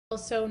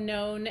Also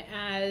known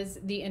as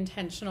the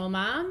intentional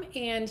mom,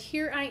 and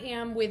here I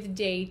am with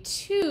day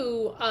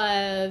 2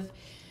 of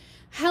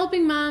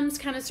helping moms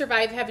kind of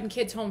survive having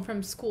kids home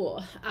from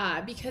school,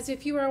 because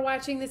if you are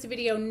watching this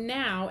video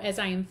now as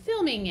I am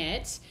filming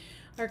it,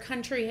 our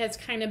country has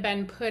kind of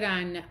been put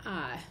on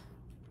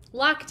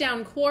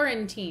lockdown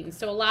quarantine,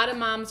 so a lot of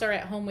moms are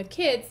at home with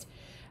kids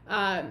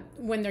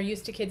when they're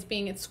used to kids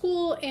being at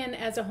school. And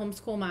as a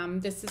homeschool mom,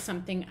 this is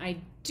something I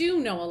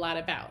do know a lot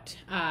about,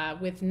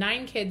 with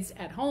 9 kids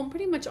at home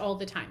pretty much all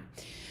the time.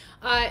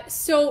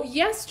 So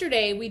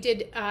yesterday we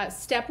did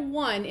step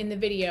 1 in the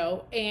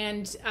video,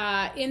 and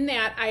in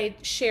that I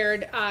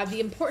shared the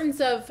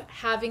importance of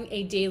having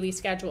a daily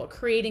schedule,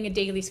 creating a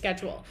daily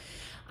schedule.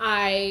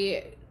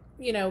 I,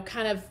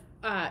 kind of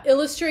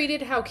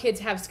illustrated how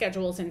kids have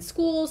schedules in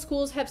school,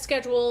 schools have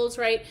schedules,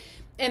 right?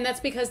 And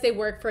that's because they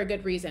work for a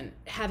good reason.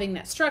 Having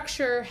that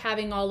structure,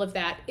 having all of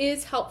that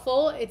is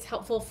helpful. It's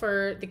helpful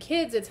for the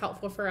kids. It's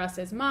helpful for us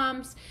as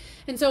moms.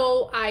 And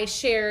so I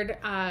shared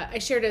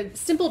a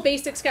simple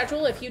basic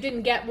schedule. If you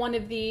didn't get one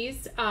of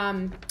these,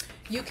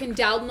 you can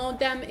download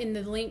them in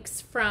the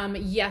links from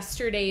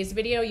yesterday's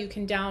video. You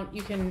can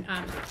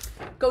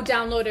go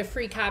download a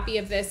free copy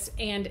of this,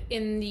 and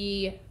in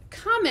the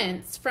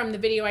comments from the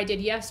video I did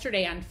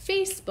yesterday on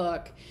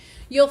Facebook,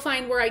 you'll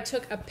find where I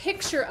took a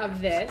picture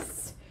of this,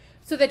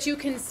 so that you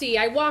can see.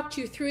 I walked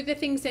you through the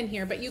things in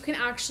here, but you can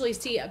actually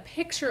see a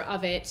picture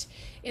of it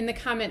in the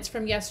comments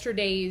from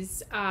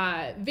yesterday's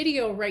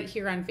video right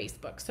here on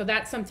Facebook. So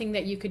that's something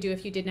that you could do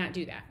if you did not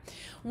do that.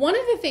 One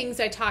of the things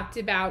I talked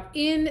about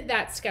in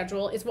that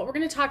schedule is what we're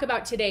going to talk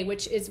about today,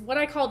 which is what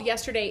I called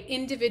yesterday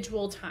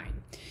individual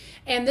time.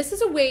 And this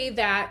is a way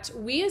that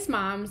we as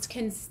moms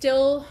can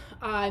still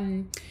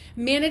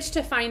manage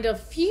to find a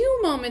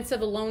few moments of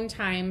alone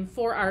time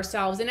for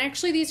ourselves. And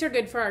actually, these are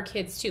good for our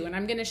kids too. And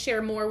I'm going to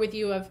share more with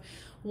you of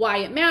why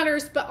it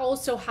matters, but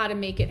also how to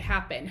make it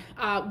happen.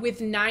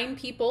 With 9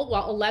 people,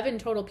 well, 11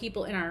 total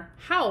people in our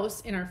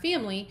house, in our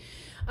family,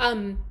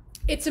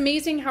 it's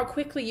amazing how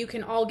quickly you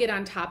can all get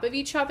on top of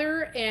each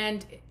other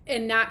and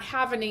not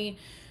have any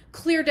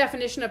clear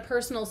definition of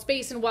personal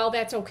space. And while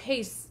that's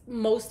okay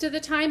most of the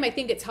time, I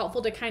think it's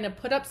helpful to kind of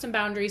put up some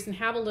boundaries and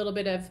have a little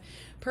bit of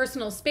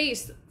personal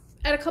space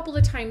at a couple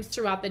of times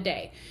throughout the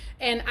day.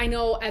 And I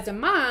know as a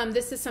mom,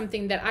 this is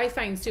something that I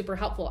find super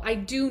helpful. I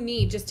do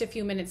need just a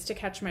few minutes to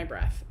catch my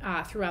breath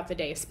throughout the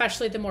day,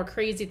 especially the more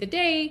crazy the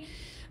day,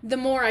 the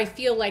more I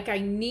feel like I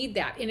need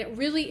that. And it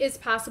really is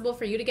possible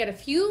for you to get a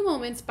few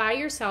moments by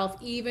yourself,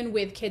 even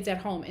with kids at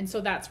home. And so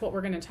that's what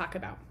we're going to talk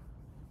about.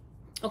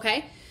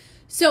 Okay.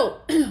 So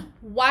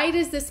why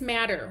does this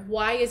matter?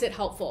 Why is it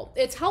helpful?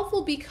 It's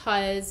helpful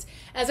because,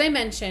 as I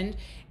mentioned,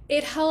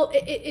 it's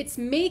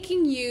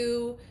giving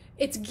you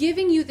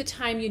the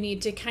time you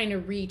need to kind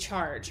of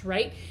recharge,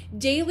 right?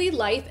 Daily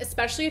life,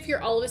 especially if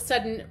you're all of a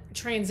sudden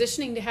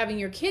transitioning to having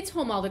your kids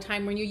home all the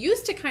time, when you're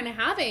used to kind of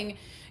having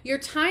your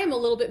time a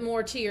little bit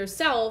more to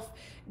yourself,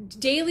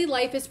 daily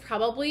life is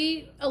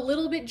probably a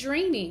little bit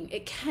draining.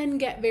 It can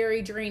get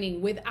very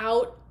draining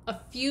without a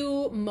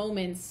few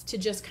moments to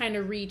just kind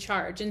of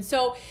recharge. And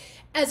so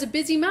as a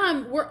busy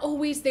mom, we're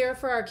always there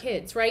for our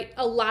kids, right?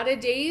 A lot of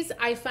days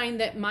I find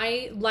that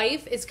my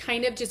life is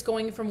kind of just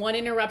going from one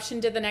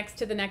interruption to the next,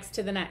 to the next,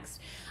 to the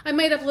next. I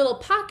might have little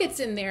pockets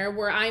in there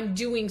where I'm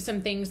doing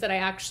some things that I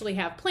actually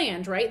have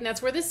planned, right? And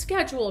that's where the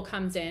schedule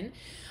comes in.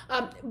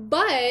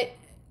 But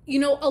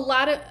a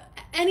lot of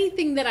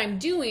anything that I'm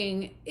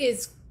doing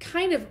is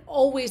kind of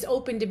always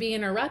open to be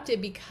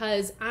interrupted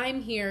because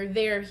I'm here,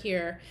 they're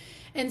here.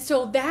 And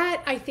so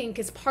that, I think,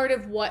 is part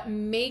of what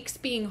makes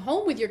being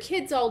home with your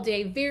kids all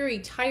day very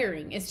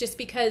tiring. It's just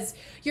because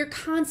you're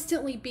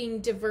constantly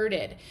being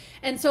diverted.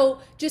 And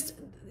so just,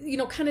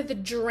 kind of the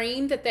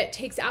drain that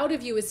takes out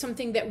of you is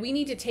something that we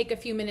need to take a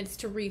few minutes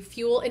to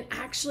refuel. And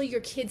actually,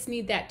 your kids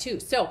need that too.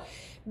 So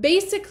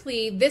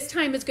basically, this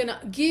time is going to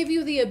give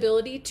you the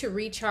ability to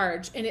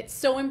recharge. And it's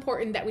so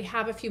important that we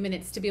have a few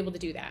minutes to be able to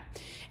do that.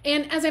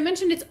 And as I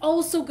mentioned, it's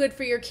also good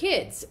for your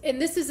kids.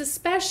 And this is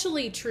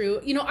especially true.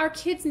 Our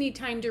kids need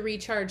time to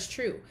recharge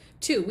too.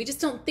 We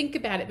just don't think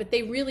about it, but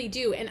they really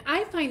do. And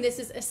I find this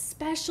is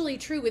especially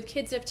true with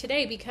kids of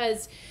today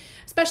because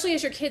especially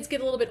as your kids get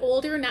a little bit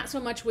older, not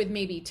so much with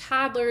maybe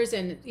toddlers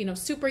and,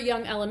 super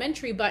young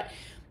elementary, but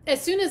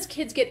as soon as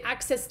kids get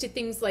access to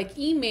things like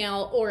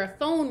email or a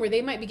phone where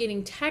they might be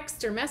getting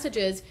texts or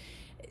messages,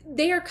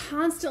 they are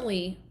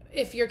constantly,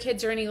 if your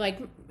kids are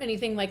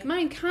anything like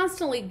mine,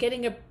 constantly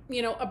getting a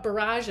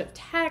barrage of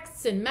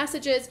texts and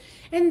messages,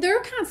 and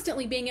they're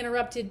constantly being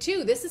interrupted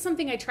too. This is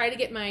something I try to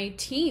get my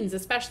teens,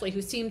 especially,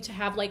 who seem to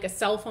have like a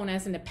cell phone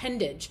as an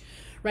appendage,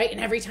 right? And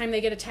every time they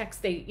get a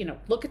text, they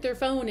look at their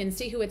phone and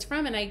see who it's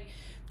from, and I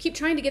keep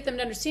trying to get them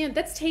to understand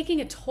that's taking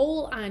a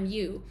toll on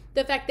you.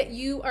 The fact that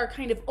you are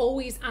kind of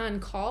always on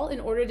call in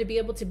order to be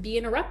able to be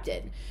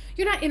interrupted.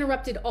 You're not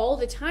interrupted all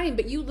the time,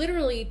 but you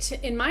literally,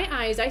 in my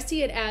eyes, I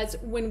see it as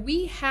when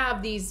we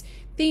have these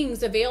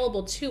things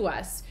available to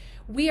us,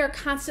 we are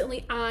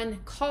constantly on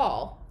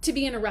call to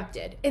be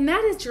interrupted. And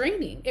that is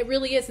draining. It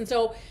really is. And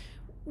so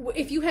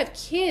if you have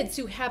kids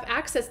who have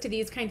access to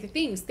these kinds of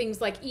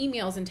things like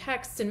emails and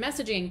texts and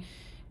messaging,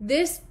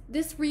 this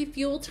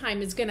refuel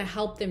time is going to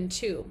help them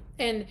too.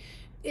 And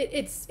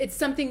it's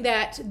something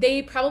that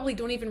they probably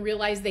don't even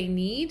realize they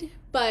need.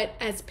 But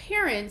as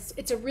parents,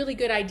 it's a really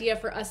good idea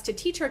for us to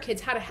teach our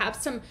kids how to have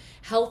some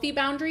healthy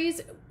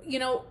boundaries,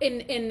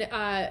 in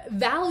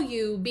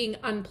value being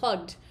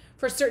unplugged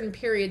for certain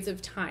periods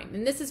of time.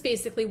 And this is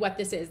basically what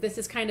this is. This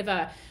is kind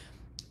of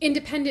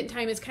independent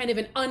time is kind of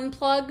an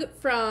unplug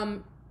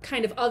from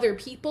kind of other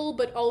people,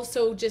 but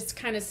also just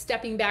kind of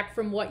stepping back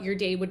from what your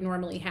day would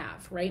normally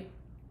have, right?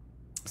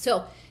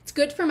 So it's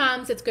good for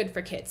moms, it's good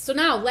for kids. So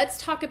now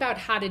let's talk about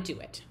how to do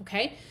it,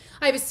 okay?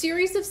 I have a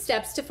series of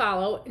steps to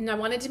follow, and I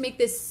wanted to make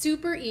this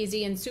super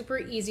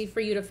easy for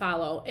you to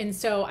follow. And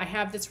so I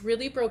have this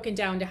really broken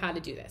down to how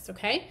to do this,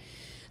 okay?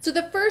 So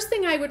the first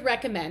thing I would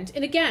recommend,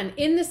 and again,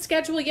 in the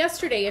schedule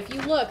yesterday, if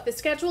you look, the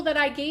schedule that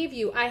I gave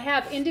you, I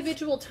have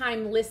individual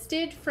time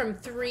listed from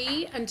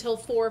 3 until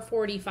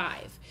 4:45.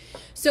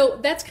 So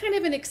that's kind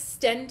of an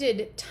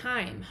extended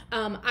time.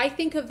 I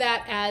think of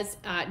that as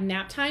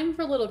nap time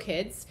for little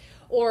kids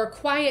or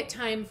quiet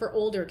time for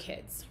older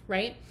kids,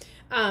 right?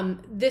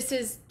 This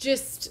is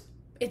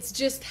it's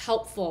just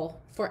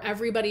helpful for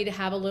everybody to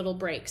have a little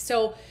break.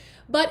 So,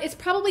 but it's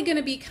probably going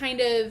to be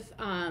kind of,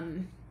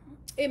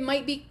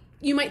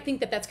 you might think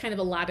that that's kind of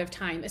a lot of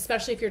time,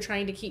 especially if you're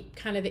trying to keep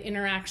kind of the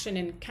interaction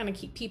and kind of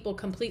keep people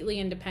completely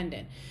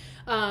independent.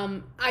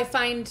 I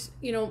find,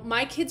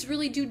 my kids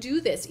really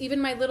do this.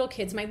 Even my little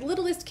kids, my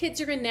littlest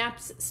kids are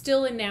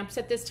still in naps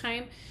at this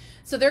time.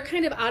 So they're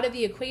kind of out of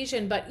the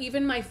equation, but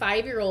even my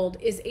 5-year-old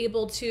is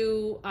able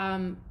to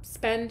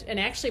spend, and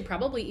actually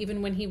probably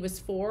even when he was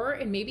 4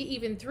 and maybe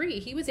even 3,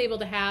 he was able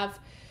to have,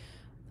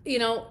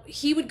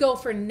 he would go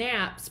for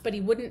naps, but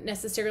he wouldn't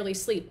necessarily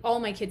sleep. All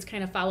my kids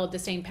kind of followed the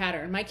same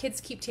pattern. My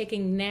kids keep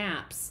taking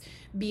naps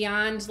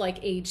beyond like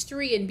age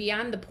 3 and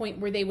beyond the point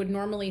where they would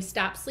normally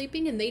stop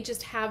sleeping, and they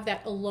just have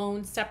that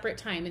alone separate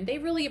time. And they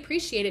really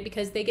appreciate it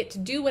because they get to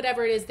do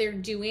whatever it is they're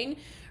doing,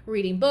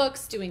 reading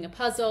books, doing a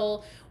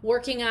puzzle,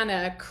 working on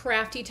a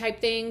crafty type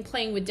thing,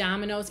 playing with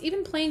dominoes,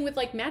 even playing with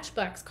like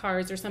Matchbox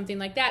cars or something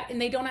like that, and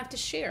they don't have to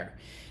share.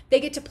 They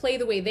get to play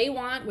the way they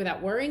want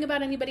without worrying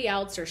about anybody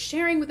else or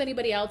sharing with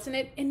anybody else, and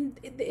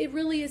it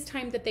really is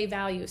time that they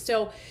value.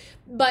 So,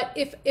 but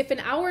if an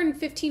hour and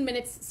 15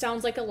 minutes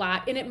sounds like a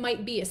lot, and it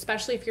might be,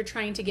 especially if you're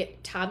trying to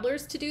get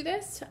toddlers to do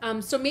this,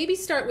 so maybe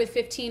start with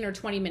 15 or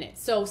 20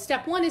 minutes. So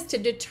step 1 is to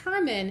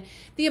determine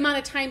the amount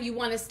of time you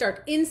want to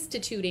start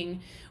instituting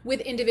with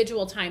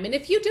individual time. And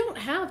if you don't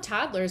have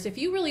toddlers, if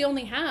you really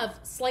only have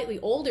slightly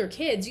older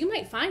kids, you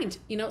might find,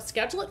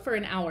 schedule it for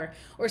an hour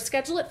or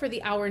schedule it for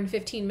the hour and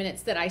 15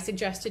 minutes that I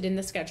suggested in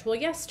the schedule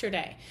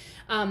yesterday.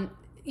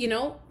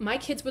 My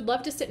kids would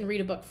love to sit and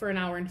read a book for an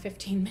hour and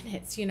 15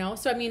 minutes,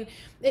 So, I mean,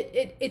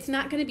 it's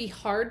not going to be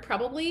hard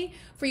probably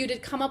for you to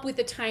come up with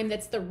a time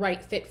that's the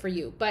right fit for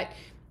you. But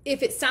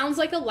if it sounds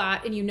like a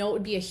lot and it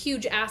would be a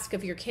huge ask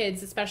of your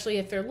kids, especially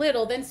if they're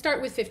little, then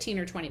start with 15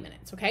 or 20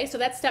 minutes, okay? So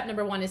that's step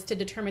number 1, is to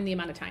determine the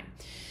amount of time.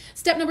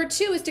 Step number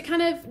 2 is to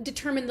kind of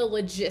determine the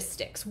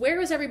logistics. Where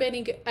is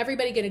everybody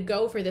going to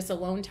go for this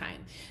alone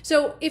time?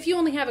 So if you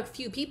only have a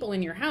few people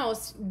in your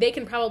house, they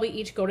can probably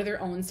each go to their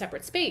own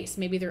separate space,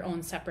 maybe their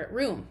own separate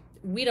room.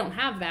 We don't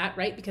have that,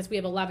 right? Because we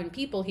have 11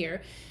 people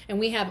here, and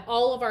we have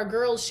all of our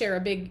girls share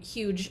a big,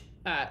 huge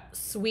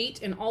suite,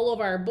 and all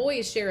of our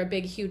boys share a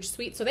big, huge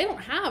suite. So they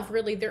don't have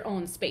really their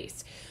own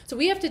space. So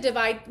we have to get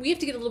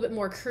a little bit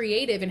more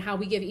creative in how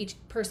we give each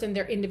person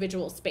their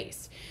individual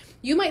space.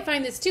 You might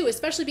find this too,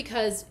 especially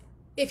because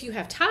if you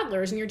have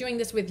toddlers and you're doing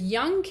this with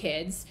young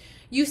kids,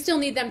 you still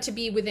need them to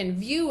be within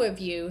view of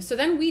you. So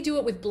then we do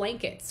it with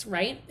blankets,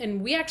 right?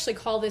 And we actually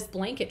call this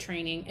blanket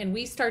training. And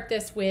we start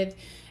this with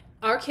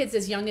our kids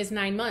as young as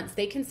 9 months.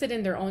 They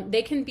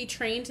can be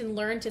trained and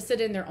learn to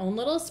sit in their own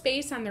little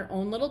space on their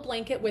own little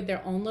blanket with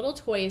their own little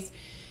toys.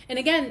 And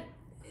again,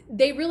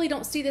 they really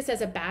don't see this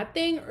as a bad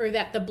thing or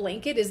that the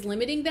blanket is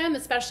limiting them,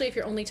 especially if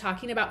you're only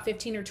talking about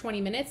 15 or 20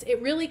 minutes.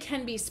 It really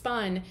can be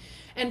spun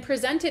and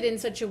presented in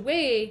such a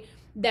way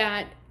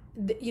that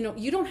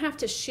you don't have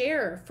to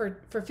share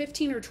for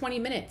 15 or 20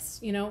 minutes.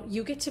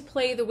 You get to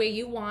play the way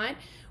you want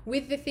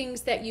with the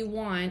things that you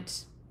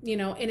want,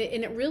 and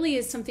it really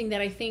is something that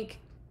I think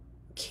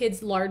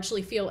kids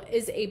largely feel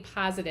is a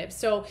positive.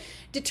 So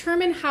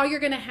determine how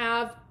you're going to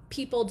have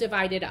people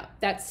divided up.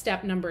 That's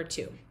step number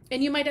 2.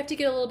 And you might have to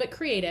get a little bit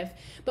creative,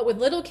 but with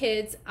little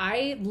kids,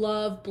 I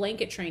love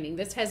blanket training.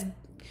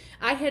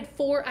 I had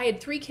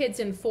 3 kids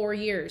in 4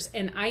 years,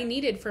 and I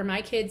needed for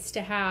my kids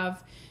to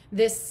have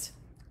this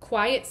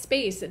quiet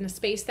space and a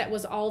space that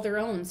was all their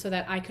own so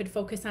that I could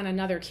focus on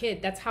another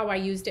kid. That's how I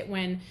used it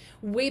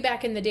way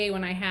back in the day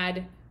when I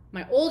had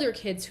my older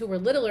kids who were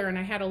littler, and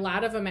I had a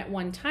lot of them at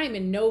one time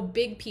and no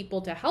big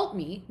people to help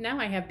me. Now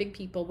I have big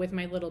people with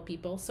my little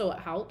people, so it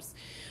helps.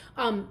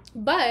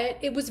 But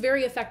it was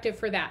very effective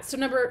for that. So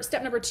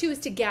step number 2 is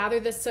to gather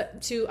this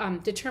to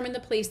determine the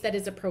place that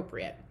is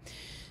appropriate.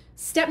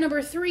 Step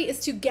number 3 is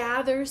to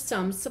gather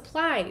some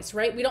supplies,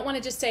 right? We don't want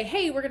to just say,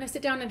 hey, we're going to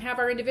sit down and have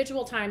our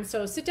individual time,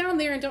 so sit down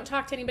there and don't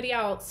talk to anybody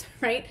else,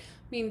 right?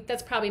 I mean,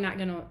 that's probably not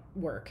going to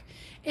work.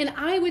 And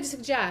I would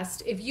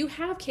suggest, if you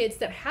have kids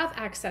that have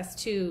access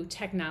to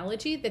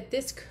technology, that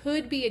this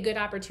could be a good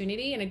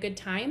opportunity and a good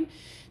time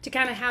to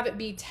kind of have it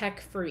be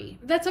tech-free.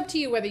 That's up to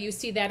you whether you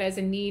see that as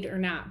a need or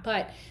not,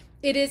 but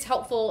it is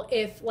helpful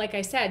if, like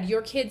I said,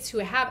 your kids who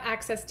have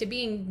access to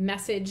being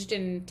messaged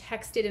and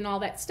texted and all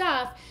that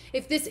stuff,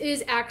 if this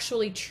is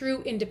actually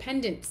true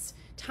independence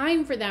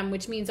time for them,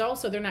 which means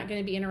also they're not going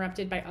to be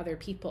interrupted by other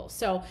people.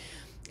 So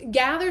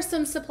gather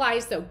some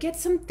supplies though. Get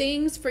some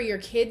things for your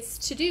kids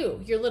to do,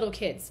 your little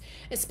kids,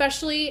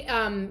 especially,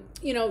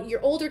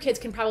 your older kids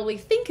can probably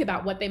think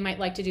about what they might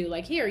like to do.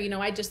 Like, here,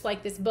 I just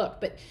like this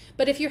book.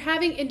 But if you're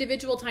having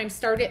individual time,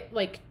 start at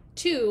like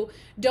 2,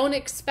 don't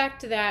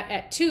expect that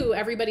at 2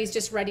 everybody's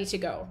just ready to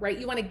go, right?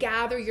 You want to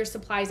gather your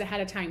supplies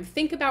ahead of time.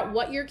 Think about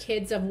what your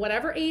kids of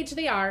whatever age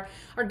they are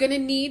going to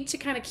need to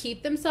kind of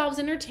keep themselves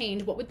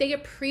entertained. What would they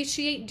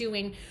appreciate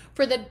doing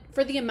for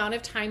the amount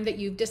of time that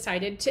you've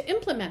decided to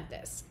implement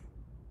this?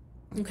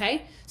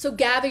 Okay, so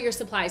gather your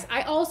supplies.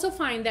 I also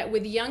find that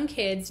with young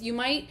kids,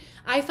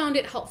 I found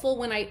it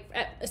helpful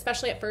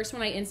especially at first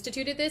when I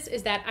instituted this,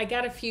 is that I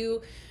got a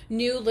few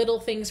new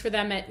little things for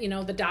them at,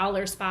 the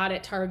dollar spot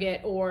at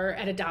Target or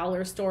at a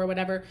dollar store or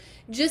whatever.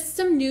 Just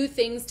some new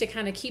things to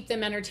kind of keep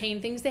them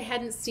entertained, things they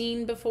hadn't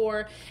seen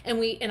before.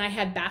 And I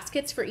had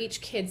baskets for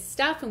each kid's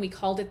stuff, and we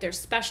called it their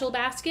special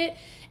basket.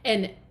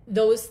 And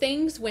those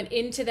things went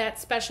into that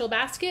special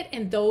basket,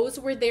 and those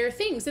were their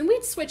things. And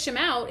we'd switch them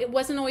out. It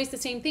wasn't always the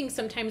same thing.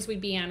 Sometimes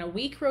we'd be on a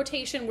week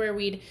rotation where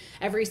we'd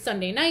every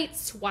Sunday night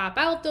swap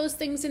out those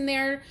things in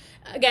there.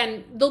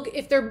 Again,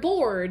 if they're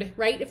bored,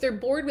 right? If they're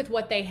bored with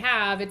what they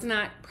have, it's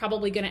not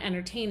probably going to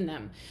entertain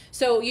them.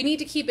 So you need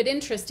to keep it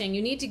interesting.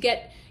 You need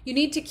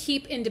to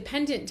keep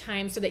independent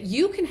time so that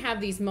you can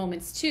have these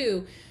moments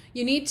too.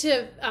 You need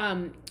to,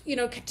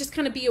 just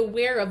kind of be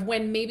aware of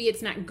when maybe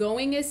it's not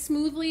going as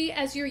smoothly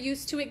as you're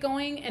used to it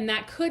going. And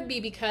that could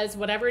be because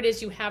whatever it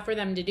is you have for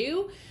them to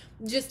do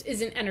just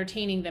isn't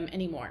entertaining them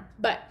anymore.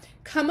 But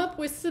come up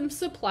with some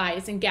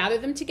supplies and gather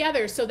them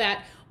together so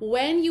that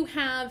when you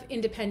have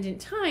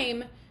independent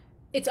time,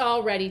 it's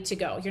all ready to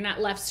go. You're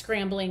not left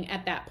scrambling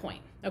at that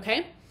point,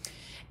 okay?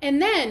 And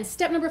then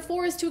step number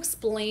 4 is to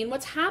explain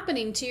what's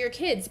happening to your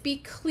kids. Be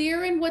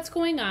clear in what's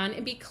going on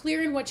and be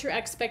clear in what your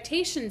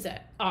expectations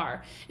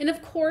are. And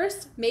of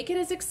course, make it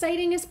as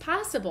exciting as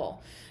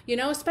possible.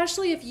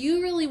 Especially if you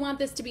really want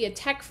this to be a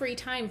tech-free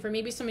time for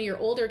maybe some of your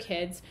older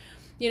kids.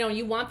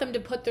 You want them to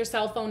put their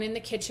cell phone in the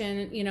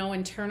kitchen,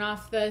 and turn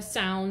off the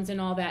sounds and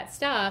all that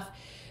stuff.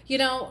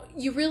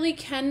 You really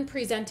can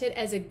present it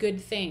as a good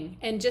thing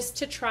and just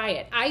to try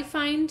it. I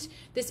find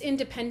this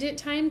independent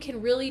time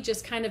can really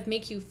just kind of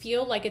make you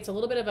feel like it's a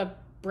little bit of a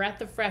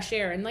breath of fresh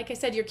air. And like I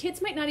said, your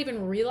kids might not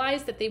even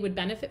realize that they would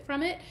benefit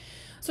from it.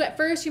 So at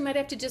first you might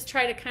have to just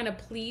try to kind of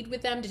plead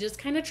with them to just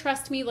kind of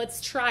trust me.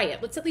 Let's try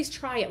it. Let's at least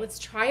try it. Let's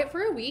try it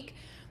for a week.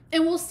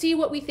 And we'll see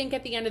what we think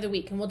at the end of the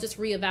week, and we'll just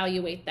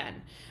reevaluate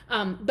then.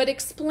 But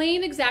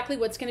explain exactly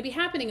what's going to be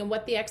happening and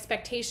what the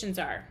expectations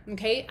are,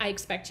 okay? I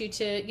expect you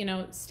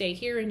to, stay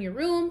here in your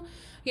room,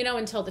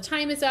 until the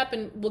time is up,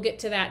 and we'll get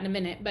to that in a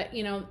minute. But,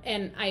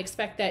 and I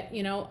expect that,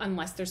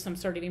 unless there's some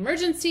sort of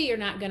emergency, you're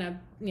not going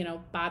to,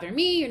 bother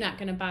me. You're not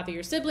going to bother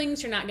your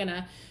siblings. You're not going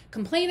to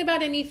complain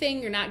about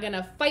anything. You're not going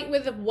to fight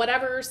with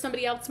whatever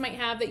somebody else might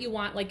have that you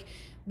want. Like,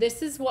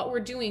 this is what we're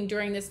doing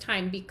during this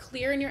time. Be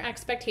clear in your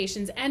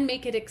expectations and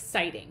make it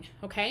exciting,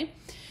 okay?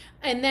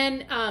 And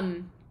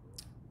then,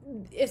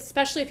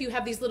 especially if you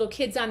have these little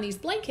kids on these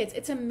blankets,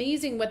 it's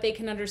amazing what they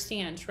can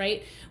understand,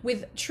 right?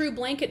 With true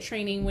blanket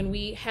training, when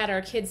we had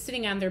our kids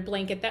sitting on their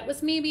blanket, that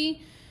was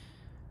maybe,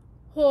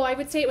 I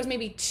would say it was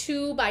maybe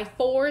 2 by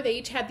 4. They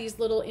each had these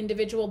little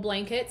individual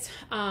blankets.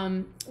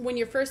 When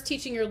you're first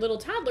teaching your little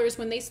toddlers,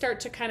 when they start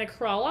to kind of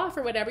crawl off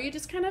or whatever, you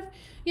just kind of,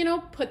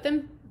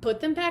 put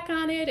them back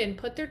on it and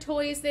put their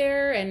toys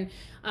there, and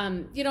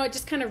it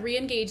just kind of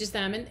re-engages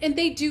them, and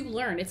they do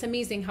learn. It's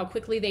amazing how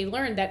quickly they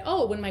learn that,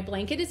 when my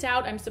blanket is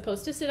out, I'm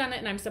supposed to sit on it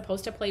and I'm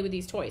supposed to play with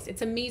these toys.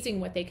 It's amazing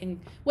what they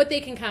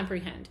can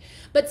comprehend.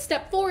 But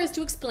step 4 is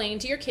to explain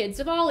to your kids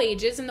of all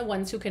ages, and the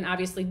ones who can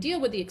obviously deal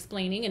with the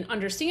explaining and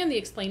understand the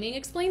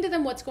explain to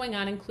them what's going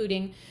on,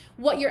 including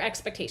what your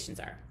expectations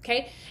are,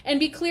 okay? And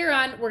be clear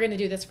on, we're going to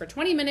do this for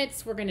 20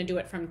 minutes. We're going to do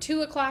it from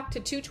 2 o'clock to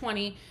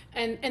 2:20,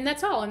 and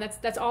that's all. And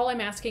that's all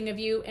I'm asking of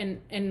you.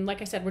 And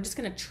like I said, we're just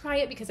going to try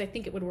it because I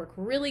think it would work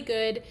really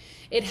good.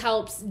 It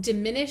helps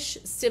diminish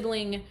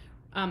sibling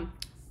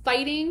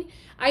fighting.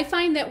 I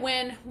find that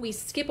when we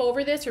skip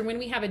over this, or when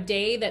we have a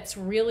day that's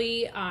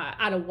really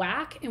out of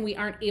whack and we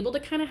aren't able to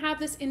kind of have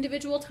this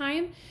individual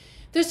time,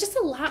 there's just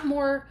a lot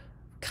more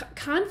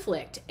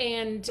conflict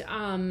and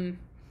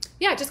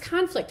just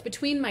conflict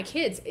between my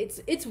kids.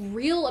 It's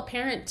real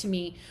apparent to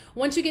me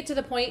once you get to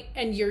the point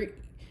and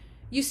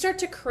you start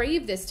to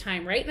crave this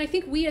time, right? And I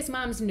think we as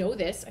moms know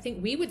this. I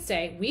think we would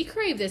say we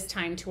crave this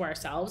time to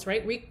ourselves,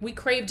 right? We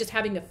crave just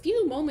having a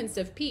few moments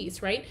of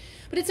peace, right?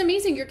 But it's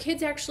amazing, your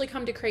kids actually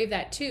come to crave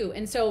that too.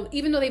 And so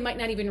even though they might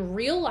not even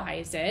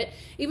realize it,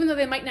 even though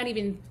they might not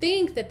even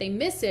think that they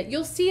miss it,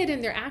 you'll see it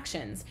in their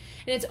actions.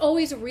 And it's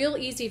always real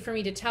easy for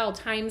me to tell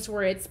times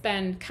where it's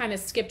been kind of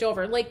skipped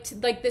over. Like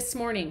this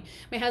morning,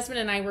 my husband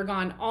and I were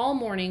gone all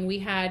morning. We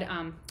had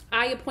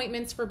eye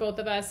appointments for both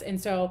of us,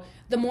 and so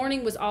the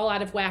morning was all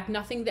out of whack.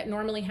 Nothing that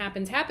normally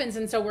happens,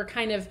 and so we're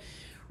kind of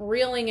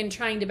reeling and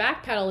trying to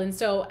backpedal. And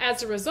so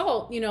as a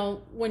result,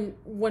 when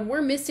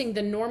we're missing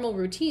the normal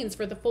routines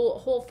for the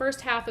whole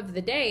first half of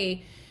the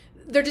day,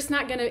 it's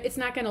not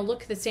gonna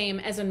look the same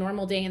as a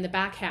normal day in the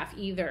back half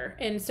either.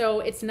 And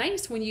so it's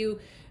nice when you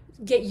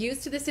get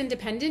used to this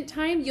independent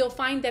time. You'll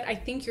find that I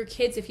think your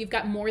kids, if you've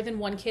got more than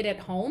one kid at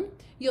home,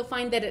 you'll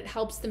find that it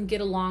helps them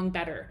get along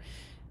better.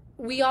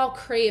 We all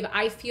crave,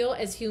 I feel,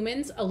 as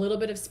humans, a little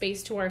bit of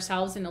space to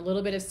ourselves and a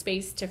little bit of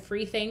space to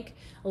free think,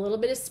 a little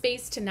bit of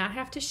space to not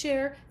have to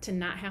share, to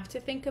not have to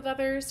think of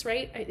others,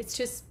 right?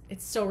 It's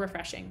so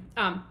refreshing.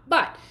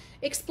 But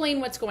explain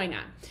what's going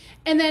on.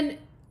 And then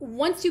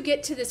once you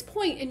get to this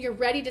point and you're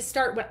ready to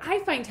start, what I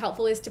find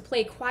helpful is to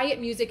play quiet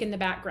music in the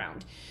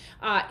background.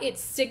 It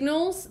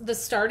signals the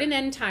start and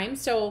end time.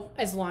 So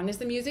as long as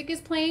the music is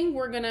playing,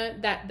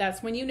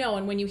 that's when you know.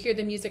 And when you hear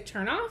the music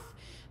turn off,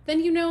 then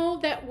you know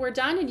that we're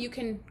done and you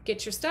can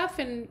get your stuff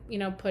and,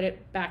 put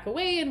it back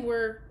away and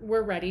we're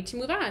ready to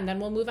move on. Then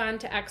we'll move on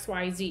to X,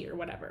 Y, Z or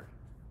whatever.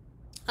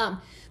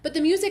 But the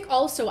music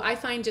also, I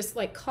find just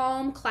like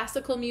calm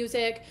classical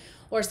music,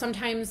 or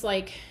sometimes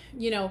like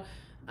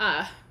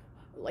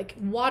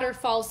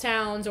waterfall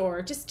sounds,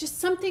 or just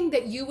something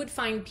that you would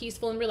find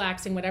peaceful and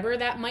relaxing, whatever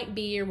that might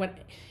be, or what.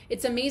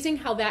 It's amazing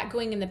how that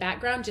going in the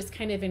background just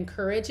kind of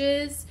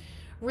encourages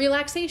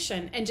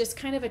relaxation and just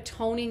kind of a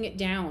toning it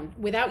down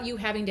without you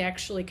having to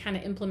actually kind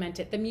of implement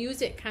it. The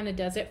music kind of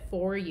does it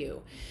for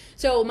you.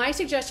 So my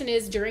suggestion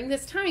is during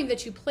this time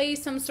that you play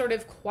some sort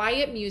of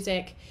quiet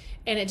music,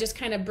 and it just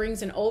kind of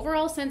brings an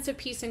overall sense of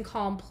peace and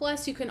calm.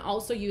 Plus you can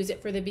also use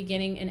it for the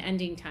beginning and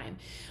ending time.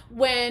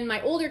 When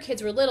my older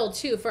kids were little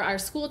too, for our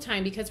school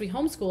time, because we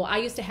homeschool, I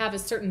used to have a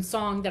certain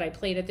song that I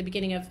played at the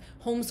beginning of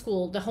the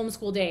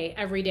homeschool day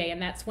every day.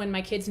 And that's when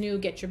my kids knew,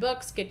 get your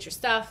books, get your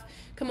stuff,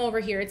 come over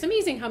here. It's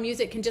amazing how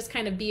music can just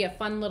kind of be a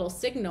fun little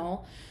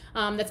signal.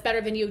 That's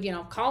better than you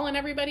calling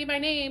everybody by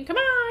name. Come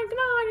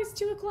on, it's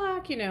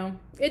 2:00.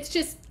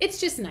 It's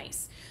just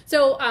nice.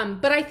 So,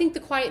 but I think the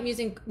quiet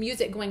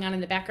music going on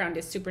in the background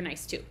is super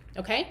nice too.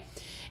 Okay.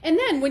 And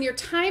then when your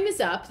time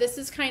is up, this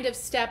is kind of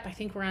I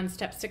think we're on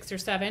step 6 or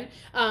 7.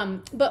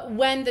 But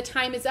when the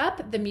time is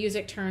up, the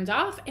music turns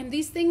off and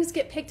these things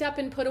get picked up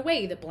and put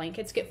away. The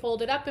blankets get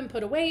folded up and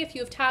put away. If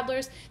you have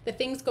toddlers, the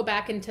things go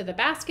back into the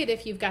basket.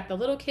 If you've got the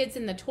little kids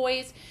and the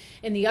toys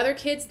and the other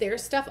kids, their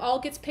stuff all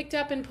gets picked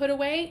up and put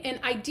away.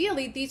 And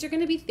ideally, these are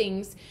going to be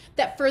things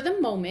that for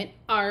the moment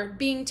are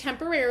being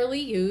temporarily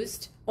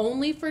used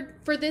only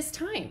for this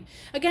time.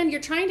 Again,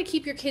 you're trying to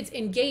keep your kids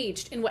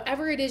engaged in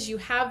whatever it is you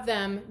have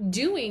them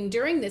doing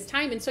during this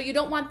time. And so you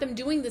don't want them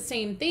doing the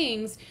same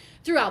things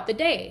throughout the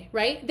day,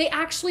 right? They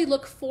actually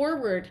look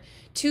forward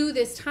to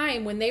this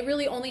time when they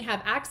really only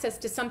have access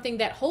to something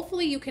that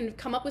hopefully you can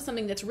come up with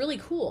something that's really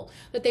cool,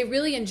 that they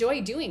really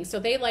enjoy doing. So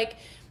they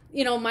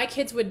my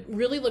kids would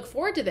really look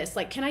forward to this.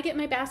 Like, can I get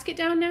my basket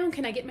down now?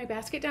 Can I get my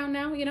basket down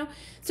now?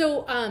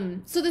 So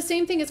the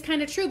same thing is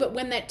kind of true, but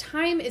when that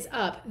time is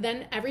up,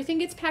 then everything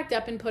gets packed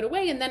up and put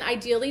away, and then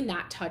ideally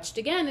not touched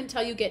again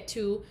until you get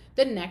to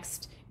the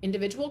next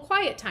individual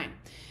quiet time.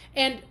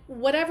 And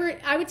whatever,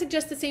 I would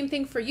suggest the same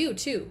thing for you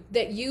too,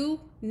 that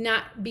you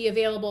not be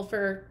available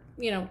for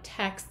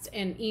texts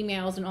and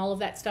emails and all of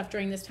that stuff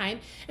during this time,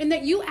 and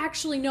that you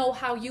actually know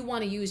how you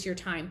want to use your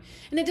time.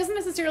 And it doesn't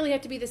necessarily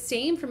have to be the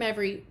same from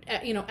every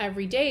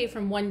day,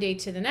 from one day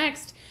to the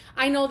next.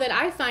 I know that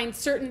I find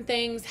certain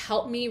things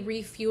help me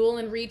refuel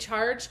and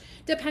recharge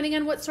depending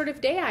on what sort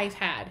of day I've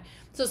had.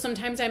 So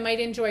sometimes I might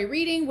enjoy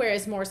reading,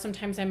 whereas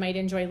sometimes I might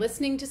enjoy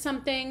listening to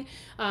something.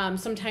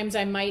 Sometimes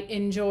I might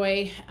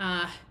enjoy,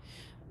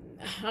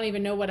 I don't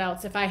even know what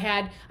else.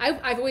 I've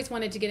always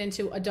wanted to get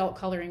into adult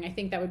coloring. I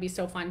think that would be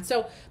so fun.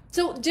 So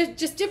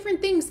just different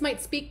things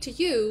might speak to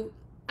you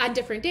on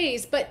different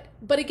days, but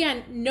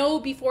again, know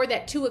before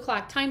that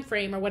 2:00 time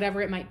frame or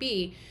whatever it might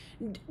be.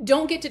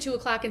 Don't get to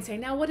 2:00 and say,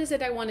 now what is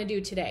it I want to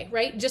do today,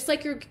 right? Just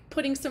like you're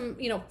putting some,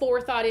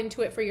 forethought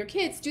into it for your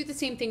kids, do the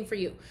same thing for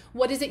you.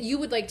 What is it you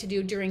would like to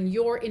do during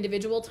your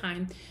individual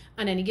time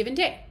on any given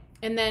day?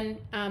 And then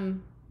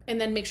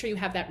make sure you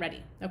have that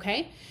ready.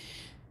 Okay.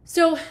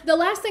 So the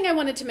last thing I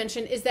wanted to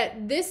mention is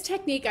that this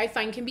technique I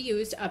find can be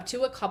used up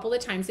to a couple of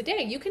times a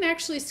day. You can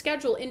actually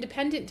schedule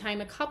independent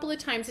time a couple of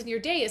times in your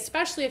day,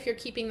 especially if you're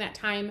keeping that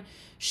time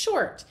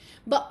short.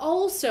 But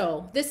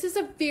also, this is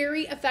a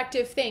very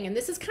effective thing. And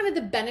this is kind of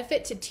the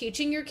benefit to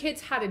teaching your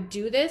kids how to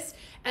do this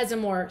as a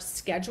more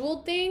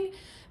scheduled thing,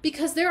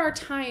 because there are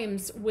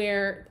times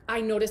where I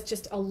notice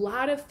just a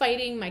lot of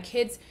fighting. My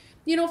kids,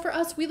 For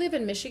us, we live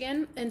in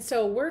Michigan, and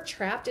so we're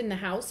trapped in the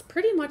house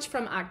pretty much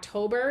from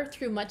October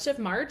through much of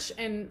March,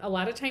 and a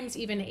lot of times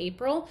even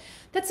April.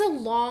 That's a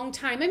long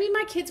time. I mean,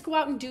 my kids go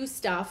out and do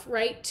stuff,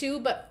 right, too,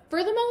 but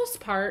for the most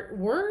part,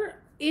 we're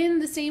in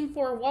the same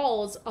four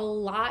walls a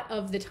lot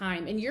of the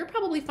time, and you're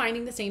probably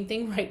finding the same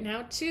thing right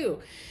now, too.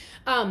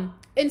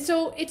 And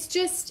so it's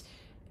just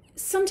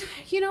sometimes,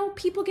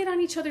 people get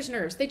on each other's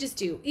nerves. They just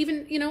do.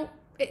 Even,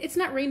 it's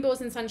not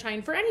rainbows and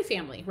sunshine for any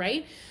family,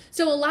 right?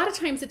 So a lot of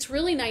times it's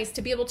really nice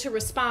to be able to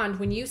respond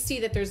when you see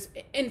that there's,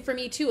 and for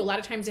me too, a lot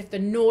of times if the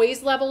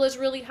noise level is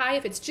really high,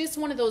 if it's just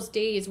one of those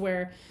days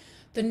where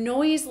the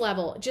noise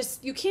level,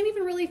 just, you can't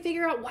even really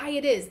figure out why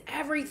it is.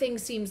 Everything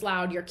seems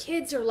loud. Your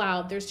kids are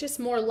loud. There's just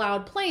more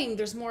loud playing.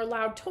 There's more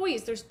loud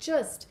toys. There's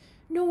just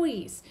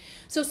noise.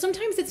 So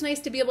sometimes it's nice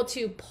to be able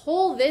to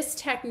pull this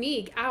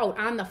technique out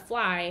on the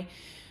fly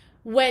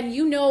when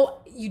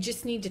you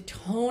just need to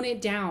tone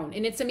it down.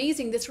 And it's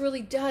amazing. This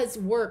really does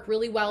work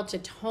really well to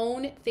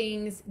tone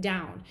things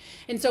down.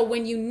 And so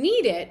when you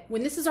need it,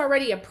 when this is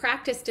already a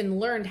practiced and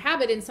learned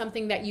habit and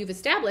something that you've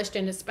established,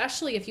 and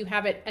especially if you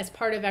have it as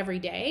part of every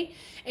day,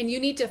 and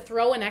you need to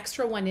throw an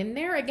extra one in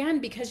there, again,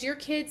 because your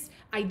kids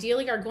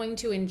ideally are going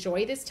to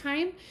enjoy this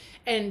time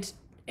and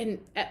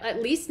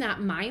at least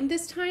not mind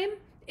this time,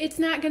 it's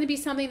not going to be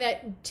something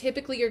that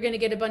typically you're going to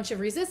get a bunch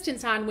of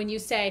resistance on when you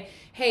say,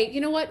 hey,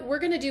 you know what, we're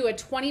going to do a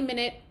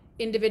 20-minute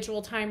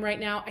individual time right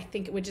now. I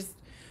think it would just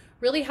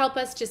really help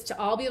us just to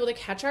all be able to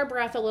catch our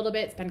breath a little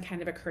bit. It's been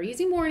kind of a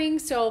crazy morning.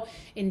 So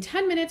in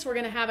 10 minutes, we're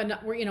going to have a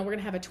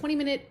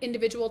 20-minute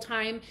individual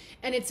time.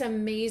 And it's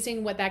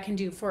amazing what that can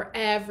do for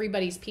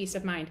everybody's peace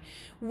of mind.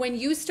 When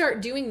you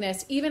start doing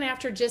this, even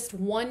after just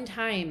one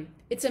time,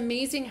 it's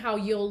amazing how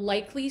you'll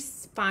likely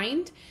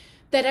find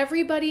that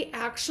everybody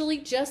actually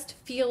just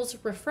feels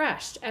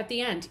refreshed at the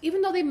end.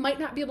 Even though they might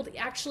not be able to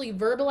actually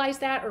verbalize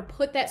that or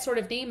put that sort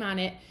of name on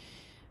it,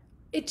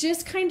 it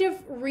just kind of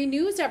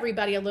renews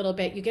everybody a little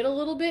bit. You get a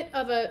little bit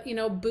of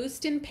a,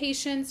 boost in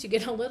patience. You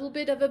get a little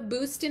bit of a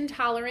boost in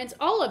tolerance,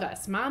 all of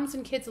us, moms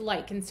and kids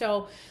alike. And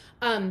so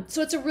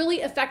it's a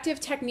really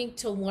effective technique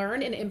to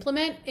learn and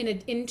implement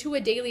into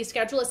a daily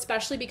schedule,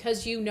 especially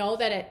because you know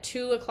that at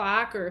 2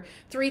 o'clock or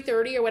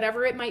 3:30 or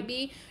whatever it might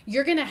be,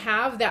 you're going to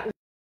have that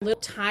little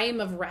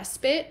time of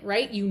respite,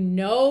 right?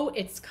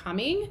 It's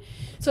coming.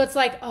 So it's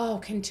like,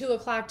 oh, can 2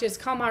 o'clock just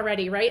come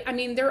already, right? I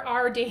mean, there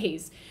are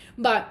days,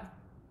 but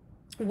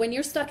when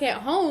you're stuck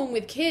at home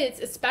with kids,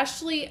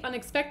 especially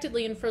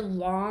unexpectedly and for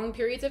long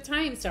periods of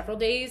time, several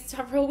days,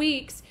 several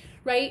weeks,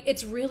 right?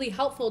 It's really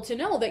helpful to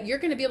know that you're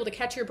going to be able to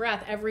catch your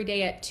breath every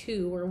day at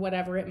 2 or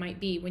whatever it might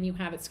be when you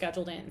have it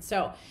scheduled in.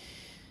 So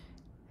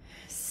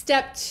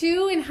step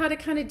 2 in how to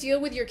kind of deal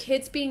with your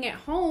kids being at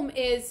home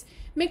is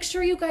make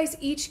sure you guys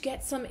each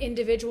get some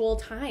individual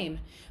time.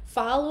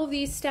 Follow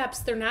these steps.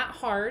 They're not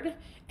hard.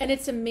 And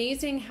it's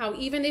amazing how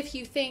even if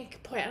you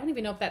think, boy, I don't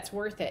even know if that's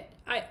worth it,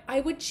 I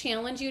would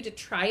challenge you to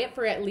try it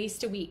for at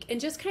least a week and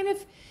just kind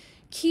of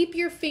keep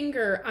your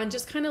finger on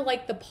just kind of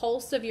like the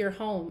pulse of your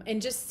home and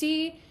just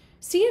see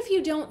if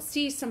you don't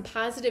see some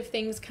positive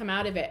things come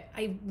out of it.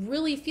 I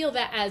really feel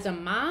that as a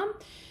mom,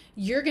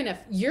 you're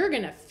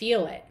gonna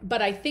feel it,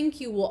 but I think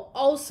you will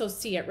also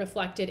see it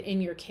reflected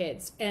in your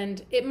kids,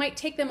 and it might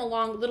take them a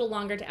little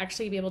longer to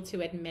actually be able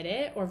to admit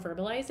it or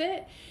verbalize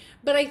it,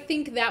 but I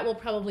think that will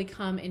probably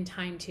come in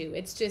time too.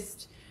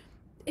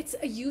 It's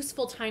a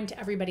useful time to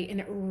everybody, and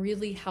it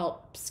really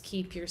helps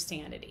keep your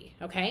sanity.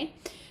 Okay,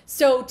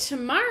 so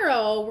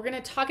tomorrow we're going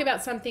to talk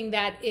about something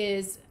that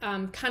is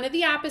kind of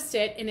the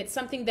opposite, and it's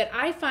something that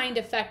I find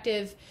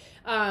effective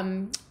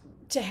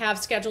to have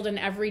scheduled in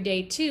every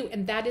day too,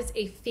 and that is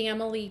a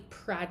family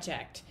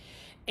project.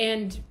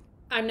 And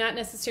I'm not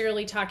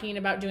necessarily talking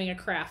about doing a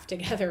craft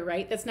together,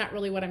 right? That's not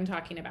really what I'm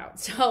talking about.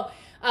 So,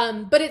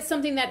 but it's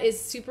something that is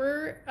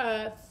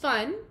super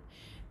fun,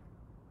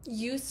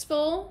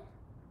 useful,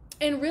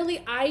 and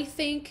really, I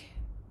think,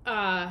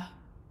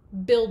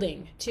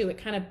 building too. It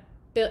kind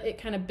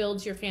of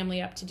builds your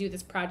family up to do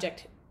this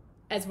project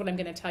as what I'm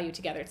going to tell you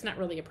together. It's not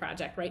really a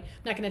project, right?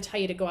 I'm not going to tell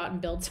you to go out and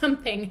build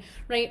something,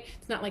 right?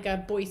 It's not like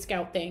a Boy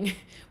Scout thing,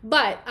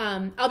 but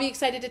I'll be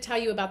excited to tell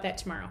you about that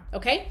tomorrow,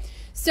 okay?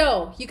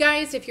 So you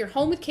guys, if you're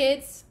home with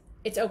kids,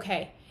 it's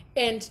okay.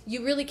 And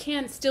you really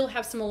can still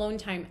have some alone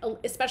time,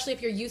 especially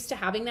if you're used to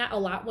having that a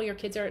lot while your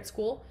kids are at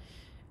school.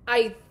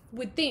 I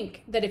would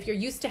think that if you're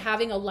used to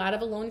having a lot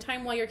of alone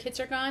time while your kids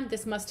are gone,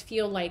 this must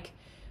feel like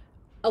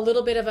a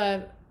little bit of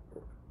a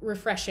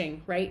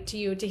refreshing, right, to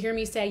you, to hear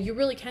me say you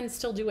really can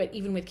still do it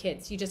even with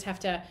kids. You just have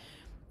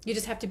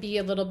to be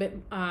a little bit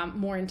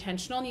more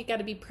intentional, and you got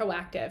to be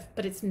proactive,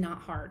 but it's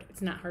not hard.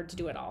 It's not hard to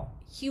do at all.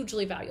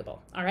 Hugely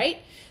valuable. All right.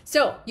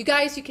 So you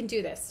guys, you can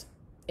do this.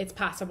 It's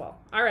possible.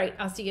 All right.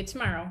 I'll see you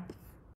tomorrow.